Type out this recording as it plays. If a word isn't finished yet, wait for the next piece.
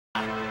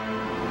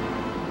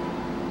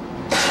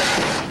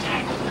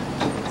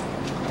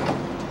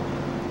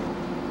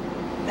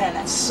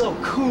So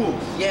cool.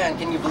 Yeah, and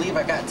can you believe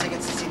I got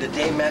tickets to see the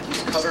Dave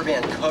Matthews cover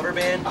band?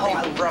 Oh,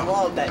 I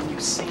love that new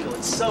single.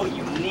 It's so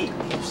unique.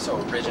 You're so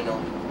original.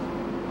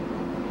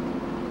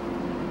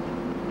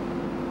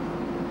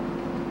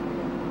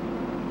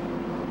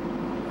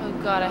 Oh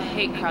God, I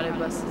hate crowded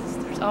buses.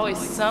 There's always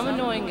some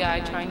annoying guy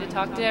trying to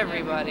talk to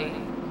everybody.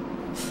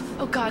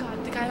 Oh God,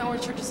 the guy in the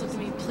orange shirt just looked at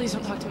me. Please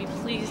don't talk to me.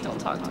 Please don't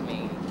talk to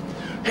me.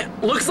 Hey,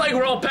 looks like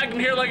we're all packed in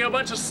here like a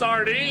bunch of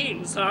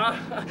sardines, huh?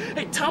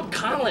 Hey, Tom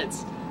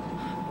Collins.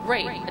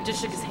 Great, I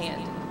just shook his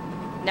hand.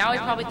 Now he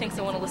probably thinks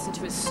I want to listen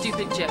to his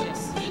stupid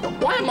jokes.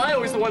 Why am I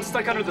always the one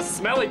stuck under the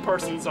smelly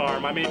person's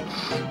arm? I mean,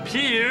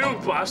 P.U.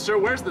 Buster,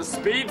 where's the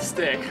speed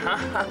stick?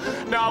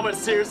 No, but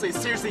seriously,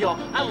 y'all,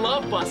 I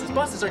love buses.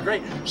 Buses are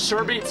great.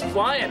 Sure beats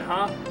flying,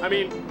 huh? I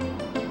mean,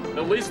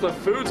 at least the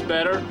food's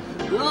better.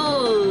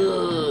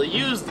 Ugh,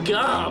 used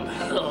gum.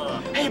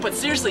 Ugh. Hey, but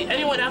seriously,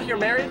 anyone out here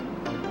married?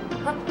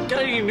 Huh?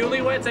 Got any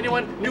newlyweds?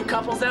 Anyone new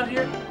couples out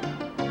here?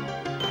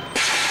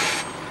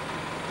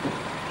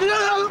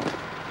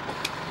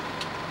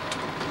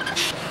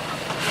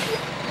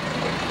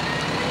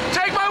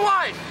 Take my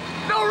wife!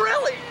 No,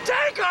 really,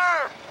 take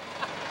her!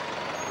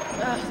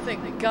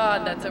 Thank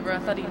God that's over. I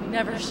thought he'd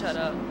never shut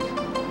up.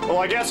 Well,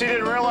 I guess he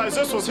didn't realize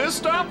this was his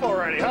stop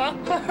already, huh?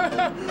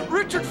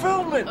 Richard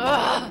Feldman!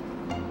 Ugh.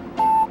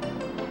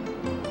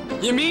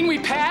 You mean we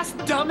passed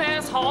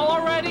Dumbass Hall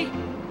already?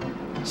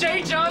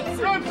 Jay Johnson!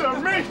 Good to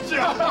meet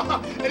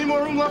you! Any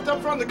more room left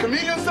up front in the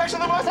comedian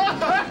section of the bus?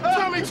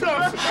 Tommy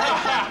Thompson!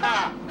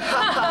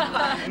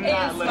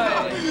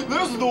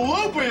 This is the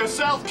loopiest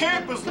South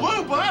Campus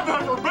loop I've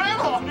ever been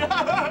on!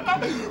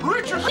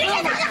 Richard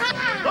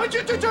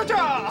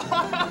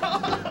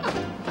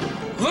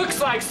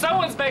Looks like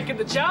someone's making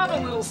the job a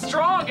little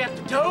strong at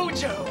the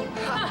dojo.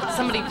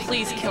 Somebody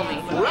please kill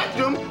me. Wrecked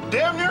him,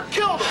 damn near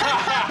killed him!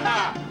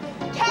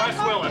 Wes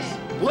Willis.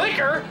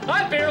 Liquor?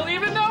 I barely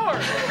even know her.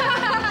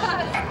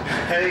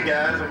 Hey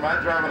guys, am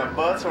I driving a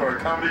bus or a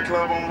comedy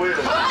club on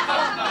wheels?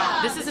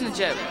 This isn't a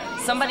joke.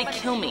 Somebody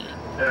kill me.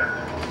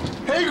 Yeah.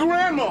 Hey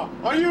Grandma,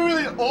 are you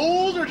really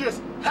old or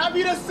just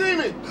happy to see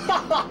me?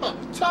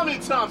 Tommy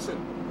Thompson.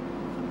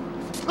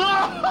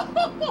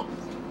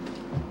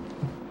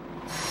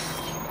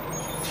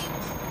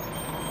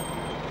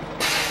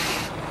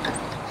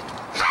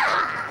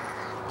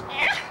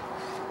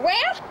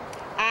 Well,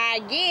 I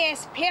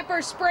guess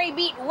pepper spray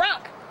beat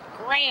rock,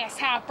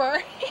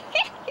 grasshopper.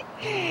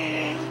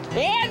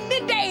 And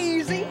the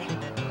daisy.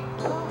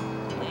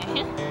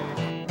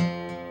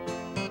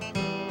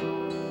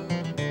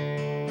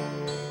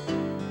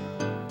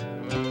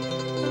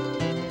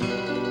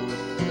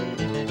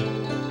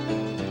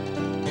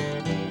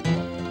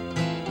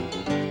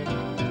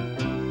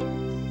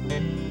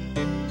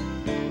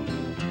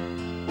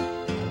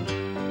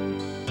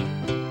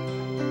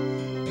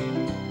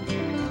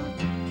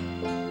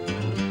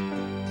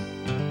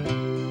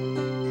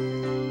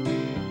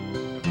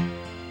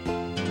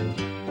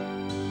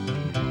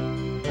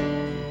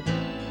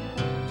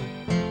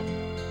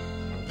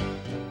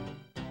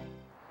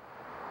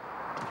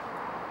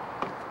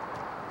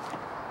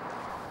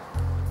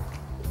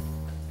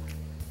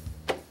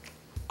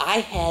 I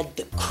had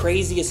the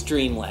craziest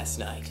dream last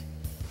night.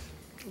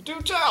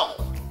 Do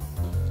tell.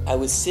 I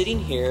was sitting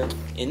here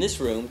in this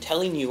room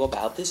telling you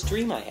about this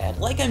dream I had,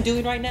 like I'm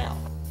doing right now.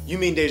 You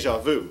mean deja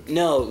vu?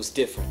 No, it was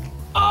different.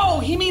 Oh,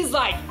 he means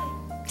like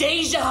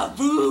deja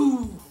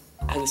vu.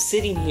 I was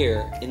sitting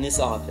here in this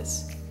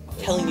office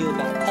telling you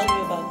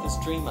about this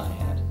dream I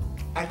had.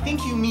 I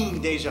think you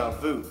mean deja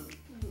vu.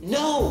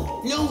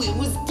 No, it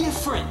was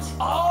different.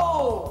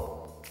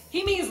 Oh,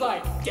 he means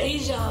like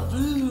deja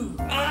vu.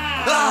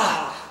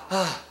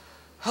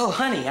 Oh,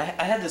 honey,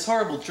 I had this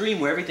horrible dream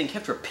where everything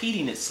kept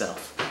repeating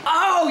itself.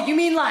 Oh, you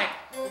mean like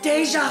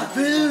deja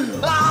vu.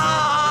 So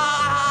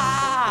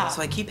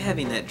I keep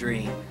having that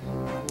dream,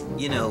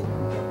 you know,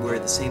 where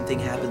the same thing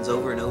happens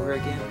over and over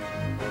again.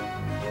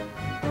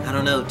 I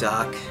don't know,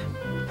 Doc.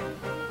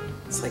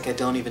 It's like I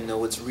don't even know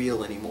what's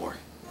real anymore.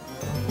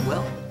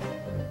 Well,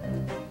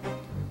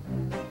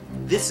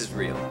 this is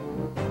real.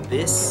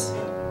 This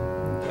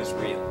is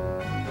real.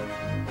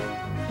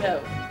 No,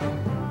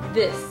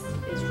 this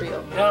is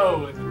real.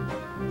 No,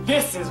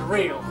 this is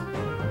real.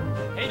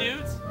 Hey,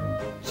 dudes,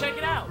 check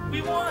it out.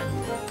 We won.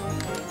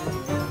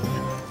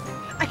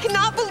 I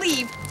cannot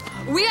believe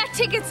we got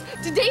tickets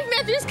to Dave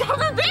Matthews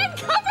cover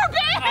band!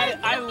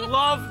 I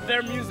love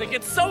their music.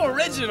 It's so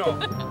original.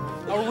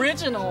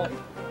 Original?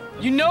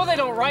 You know they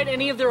don't write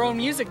any of their own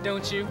music,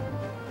 don't you?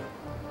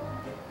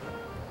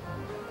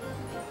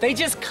 They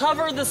just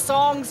cover the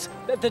songs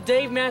that the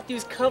Dave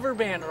Matthews cover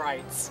band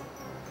writes.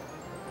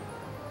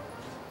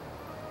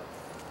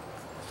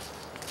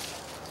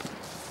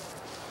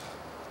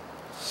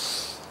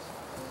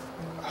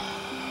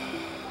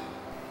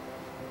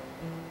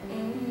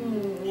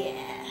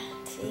 Yeah,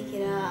 take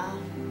it off.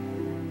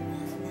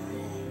 That's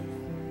nice.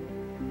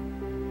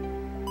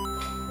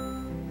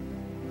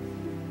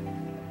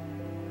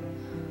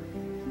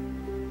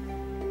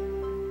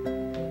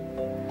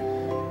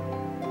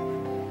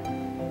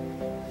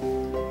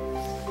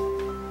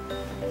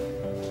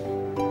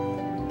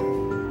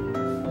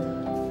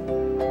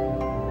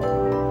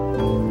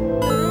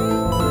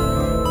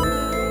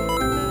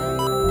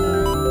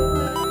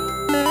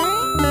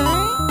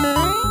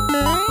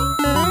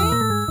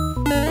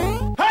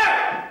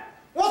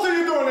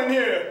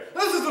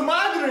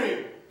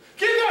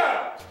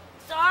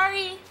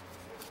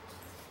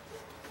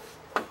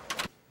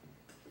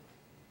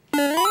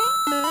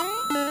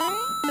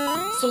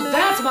 So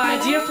that's my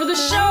idea for the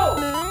show.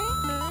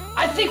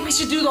 I think we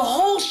should do the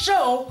whole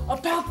show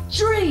about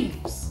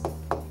dreams.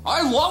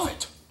 I love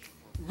it.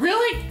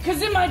 Really?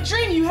 Because in my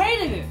dream you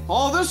hated it.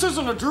 Oh, this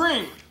isn't a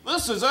dream.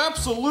 This is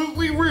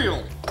absolutely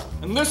real.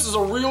 And this is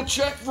a real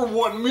check for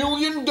 $1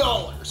 million.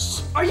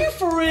 Are you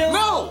for real?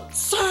 No!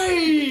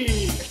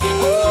 Say!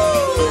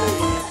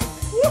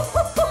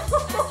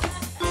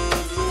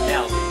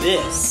 Now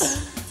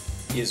this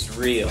is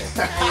real.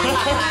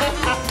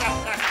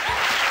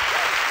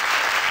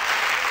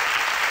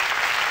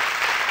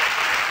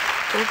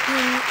 Open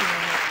your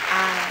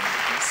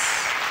eyes.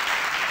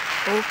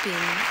 Open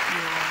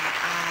your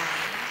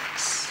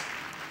eyes.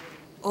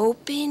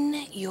 Open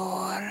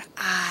your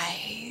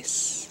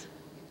eyes.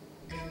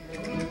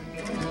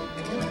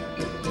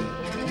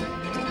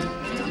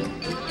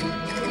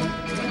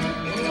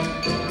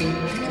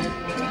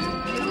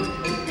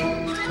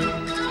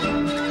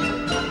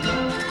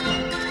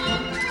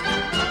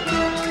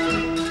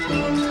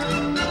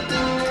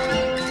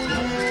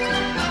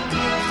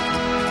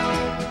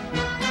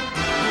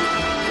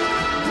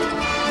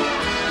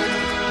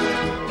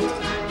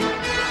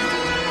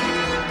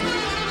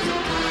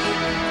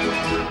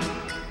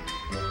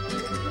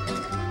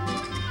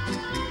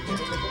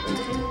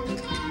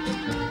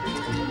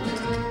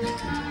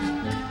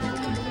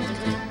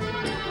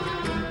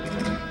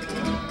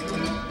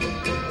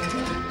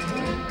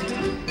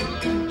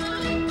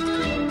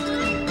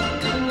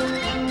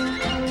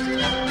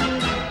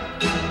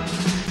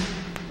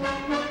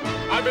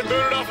 I've been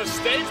booted off a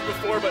stage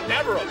before, but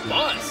never a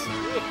bus.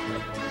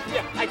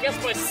 Yeah, I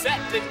guess my set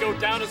didn't go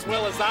down as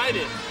well as I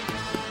did.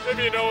 If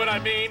you know what I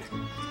mean.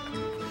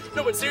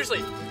 No, but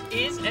seriously,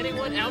 is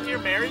anyone out here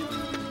married?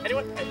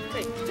 Anyone?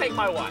 Hey, take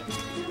my wife.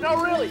 No,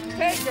 really,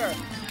 take her.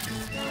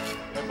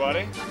 Hey,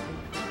 buddy.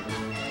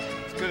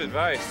 It's good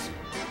advice.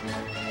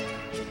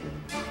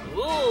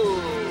 Ooh.